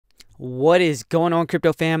What is going on,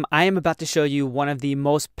 crypto fam? I am about to show you one of the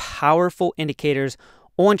most powerful indicators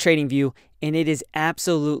on TradingView, and it is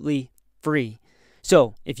absolutely free.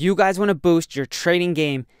 So if you guys want to boost your trading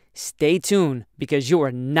game, stay tuned because you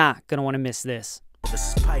are not going to want to miss this.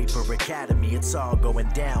 This is Piper Academy. It's all going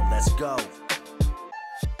down. Let's go.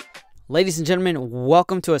 Ladies and gentlemen,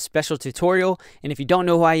 welcome to a special tutorial. And if you don't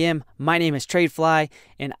know who I am, my name is TRADEFLY,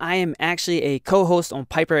 and I am actually a co-host on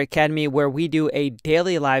Piper Academy where we do a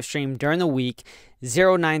daily live stream during the week,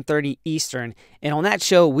 0930 Eastern. And on that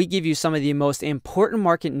show, we give you some of the most important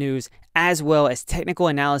market news as well as technical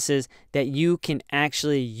analysis that you can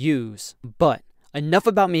actually use. But enough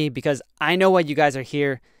about me because I know why you guys are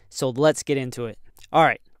here, so let's get into it. All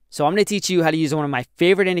right. So I'm going to teach you how to use one of my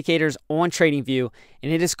favorite indicators on TradingView,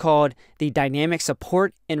 and it is called the Dynamic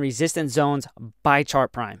Support and Resistance Zones by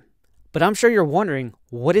ChartPrime. But I'm sure you're wondering,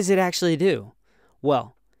 what does it actually do?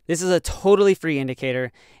 Well, this is a totally free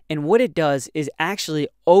indicator, and what it does is actually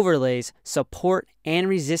overlays support and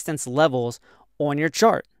resistance levels on your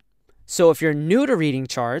chart. So if you're new to reading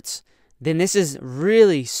charts, then this is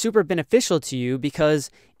really super beneficial to you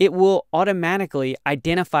because it will automatically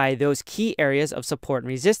identify those key areas of support and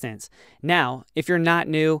resistance. Now, if you're not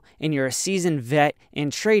new and you're a seasoned vet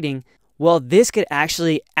in trading, well, this could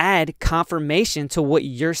actually add confirmation to what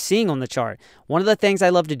you're seeing on the chart. One of the things I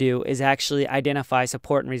love to do is actually identify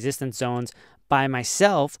support and resistance zones by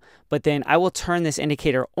myself, but then I will turn this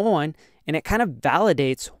indicator on and it kind of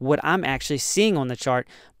validates what I'm actually seeing on the chart.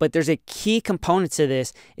 But there's a key component to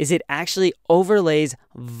this is it actually overlays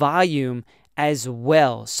volume as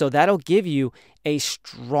well. So that'll give you a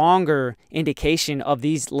stronger indication of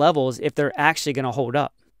these levels if they're actually going to hold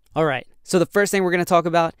up. All right, so the first thing we're going to talk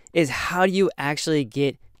about is how do you actually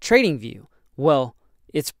get TradingView? Well,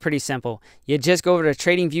 it's pretty simple. You just go over to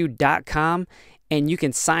tradingview.com and you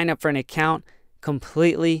can sign up for an account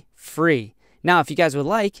completely free. Now, if you guys would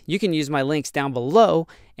like, you can use my links down below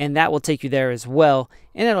and that will take you there as well,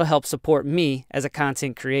 and it'll help support me as a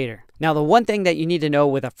content creator. Now, the one thing that you need to know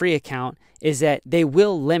with a free account is that they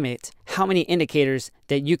will limit how many indicators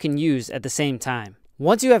that you can use at the same time.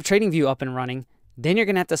 Once you have TradingView up and running, then you're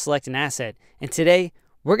gonna have to select an asset. And today,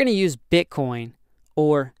 we're gonna use Bitcoin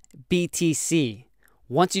or BTC.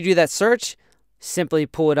 Once you do that search, simply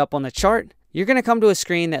pull it up on the chart. You're gonna come to a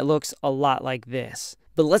screen that looks a lot like this.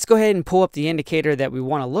 But let's go ahead and pull up the indicator that we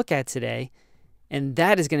want to look at today, and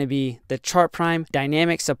that is going to be the ChartPrime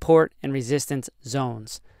Dynamic Support and Resistance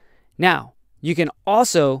Zones. Now, you can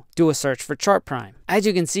also do a search for ChartPrime. As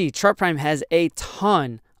you can see, ChartPrime has a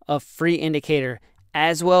ton of free indicator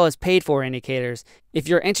as well as paid for indicators. If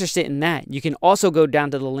you're interested in that, you can also go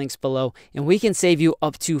down to the links below, and we can save you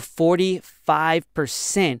up to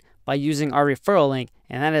 45% by using our referral link,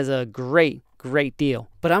 and that is a great deal.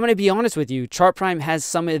 But I'm going to be honest with you, ChartPrime has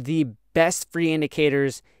some of the best free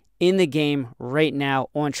indicators in the game right now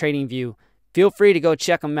on TradingView. Feel free to go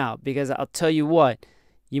check them out because I'll tell you what,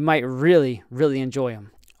 you might really enjoy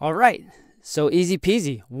them. All right, so easy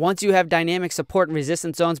peasy. Once you have dynamic support and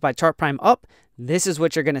resistance zones by ChartPrime up, this is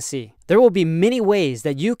what you're going to see. There will be many ways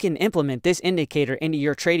that you can implement this indicator into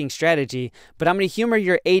your trading strategy, but I'm going to humor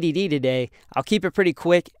your ADD today. I'll keep it pretty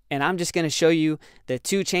quick, and I'm just going to show you the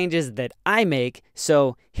 2 changes that I make.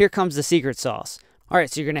 So here comes the secret sauce. All right,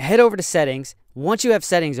 so you're going to head over to settings. Once you have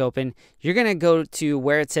settings open, you're going to go to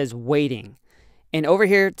where it says weighting. And over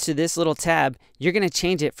here to this little tab, you're going to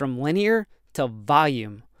change it from linear to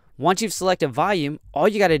volume. Once you've selected volume, all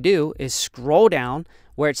you got to do is scroll down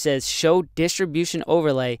where it says show distribution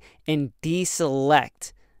overlay and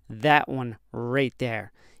deselect that one right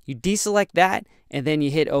there. You deselect that and then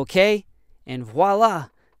you hit OK, and voila,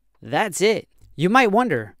 that's it. You might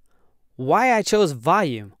wonder why I chose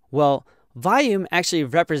volume. Well, volume actually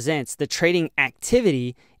represents the trading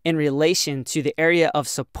activity in relation to the area of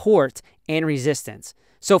support and resistance.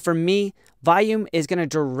 So for me, volume is going to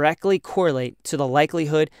directly correlate to the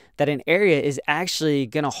likelihood that an area is actually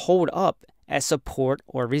going to hold up as support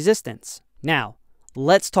or resistance. Now,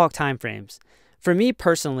 let's talk time frames. For me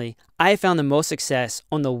personally, I found the most success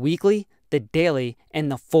on the weekly, the daily,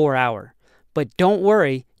 and the 4-hour. But don't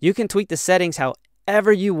worry, you can tweak the settings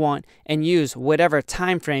however you want and use whatever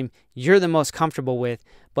time frame you're the most comfortable with.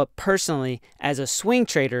 But personally, as a swing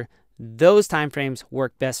trader, those time frames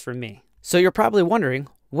work best for me. So you're probably wondering,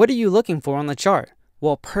 what are you looking for on the chart?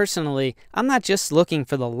 Well, personally, I'm not just looking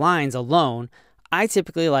for the lines alone. I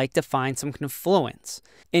typically like to find some confluence.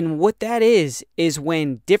 And what that is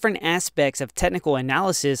when different aspects of technical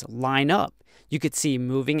analysis line up. You could see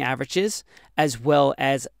moving averages as well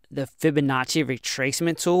as the Fibonacci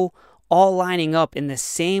retracement tool all lining up in the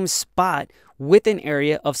same spot with an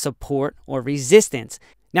area of support or resistance.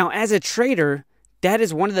 Now, as a trader, that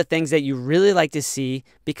is one of the things that you really like to see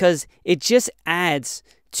because it just adds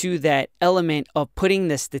to that element of putting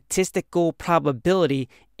the statistical probability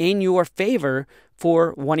in your favor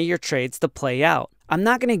for one of your trades to play out. I'm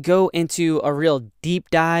not going to go into a real deep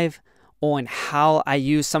dive on how I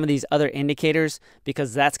use some of these other indicators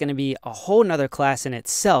because that's going to be a whole nother class in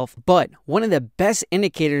itself. But one of the best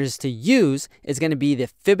indicators to use is going to be the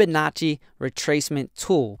Fibonacci retracement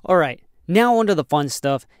tool. All right, now onto the fun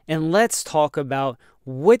stuff, and let's talk about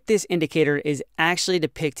what this indicator is actually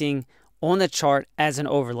depicting on the chart as an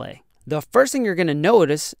overlay. The first thing you're going to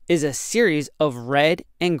notice is a series of red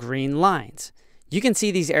and green lines. You can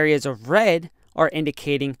see these areas of red are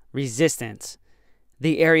indicating resistance.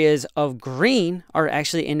 The areas of green are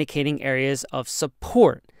actually indicating areas of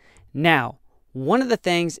support. Now, one of the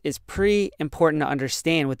things is pretty important to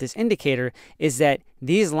understand with this indicator is that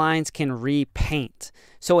these lines can repaint.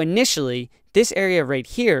 So initially, this area right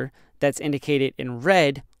here that's indicated in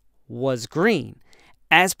red was green.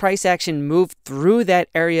 As price action moved through that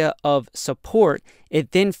area of support,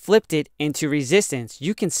 it then flipped it into resistance.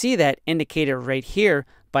 You can see that indicated right here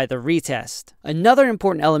by the retest. Another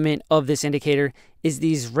important element of this indicator is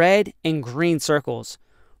these red and green circles.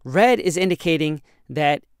 Red is indicating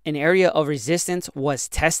that an area of resistance was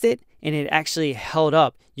tested and it actually held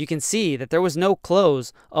up. You can see that there was no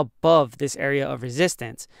close above this area of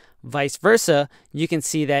resistance. Vice versa, you can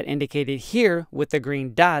see that indicated here with the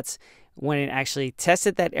green dots. When it actually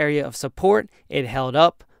tested that area of support, it held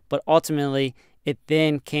up, but ultimately it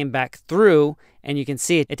then came back through, and you can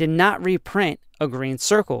see it did not reprint a green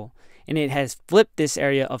circle, and it has flipped this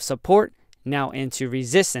area of support now into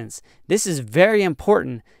resistance. This is very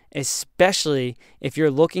important, especially if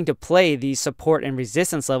you're looking to play these support and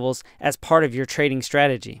resistance levels as part of your trading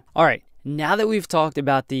strategy. All right, now that we've talked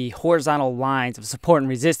about the horizontal lines of support and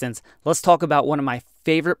resistance, let's talk about one of my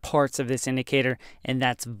favorite parts of this indicator, and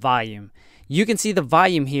that's volume. You can see the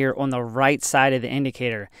volume here on the right side of the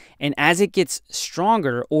indicator, and as it gets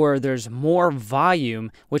stronger or there's more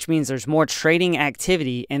volume, which means there's more trading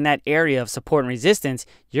activity in that area of support and resistance,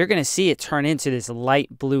 you're going to see it turn into this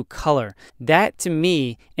light blue color. That to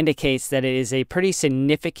me indicates that it is a pretty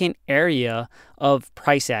significant area of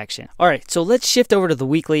price action. All right, so let's shift over to the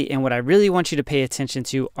weekly, and what I really want you to pay attention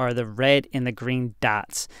to are the red and the green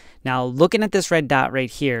dots. Now, looking at this red dot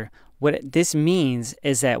right here, what this means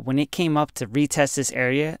is that when it came up to retest this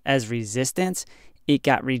area as resistance, it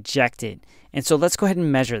got rejected. And so let's go ahead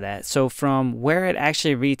and measure that. So from where it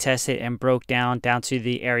actually retested and broke down to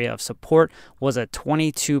the area of support was a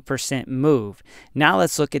 22% move. Now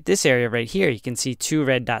let's look at this area right here. You can see two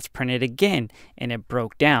red dots printed again, and it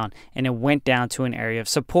broke down and it went down to an area of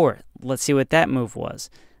support. Let's see what that move was.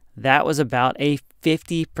 That was about a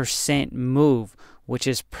 50% move, which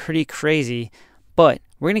is pretty crazy. But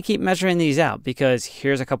we're going to keep measuring these out because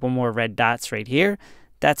here's a couple more red dots right here.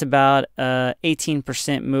 That's about a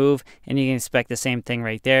 18% move, and you can expect the same thing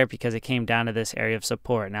right there because it came down to this area of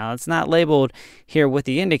support. Now, it's not labeled here with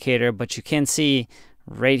the indicator, but you can see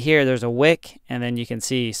right here there's a wick, and then you can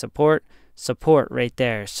see support, support right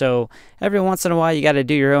there. So every once in a while, you got to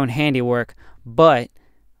do your own handiwork, but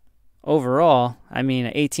overall, I mean,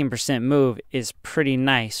 an 18% move is pretty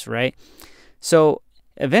nice, right? So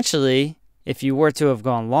eventually, if you were to have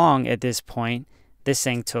gone long at this point, this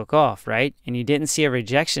thing took off, right? And you didn't see a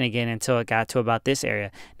rejection again until it got to about this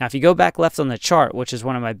area. Now, if you go back left on the chart, which is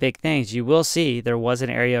one of my big things, you will see there was an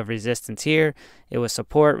area of resistance here. It was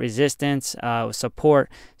support, resistance, it was support.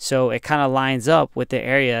 So it kind of lines up with the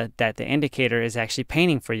area that the indicator is actually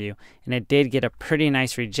painting for you. And it did get a pretty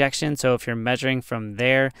nice rejection. So if you're measuring from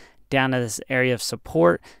there down to this area of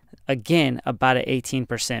support, again, about an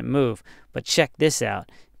 18% move. But check this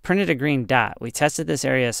out. Printed a green dot. We tested this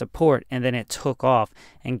area of support and then it took off.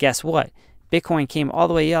 And guess what? Bitcoin came all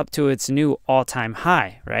the way up to its new all-time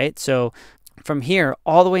high, right? So from here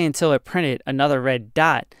all the way until it printed another red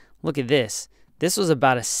dot, look at this. This was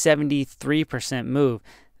about a 73% move.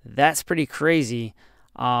 That's pretty crazy.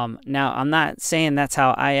 Now, I'm not saying that's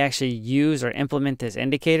how I actually use or implement this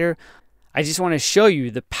indicator. I just want to show you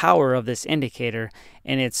the power of this indicator,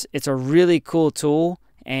 and it's a really cool tool.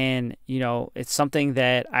 And, you know, it's something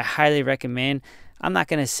that I highly recommend. I'm not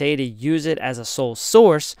going to say to use it as a sole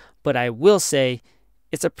source, but I will say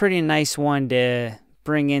it's a pretty nice one to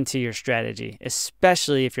bring into your strategy,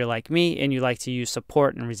 especially if you're like me and you like to use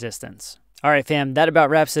support and resistance. All right, fam, that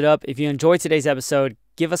about wraps it up. If you enjoyed today's episode,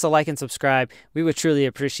 give us a like and subscribe. We would truly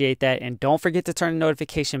appreciate that. And don't forget to turn the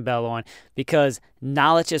notification bell on because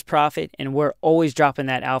knowledge is profit, and we're always dropping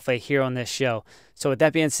that alpha here on this show. So with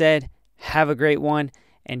that being said, have a great one.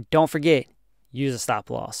 And don't forget, use a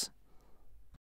stop loss.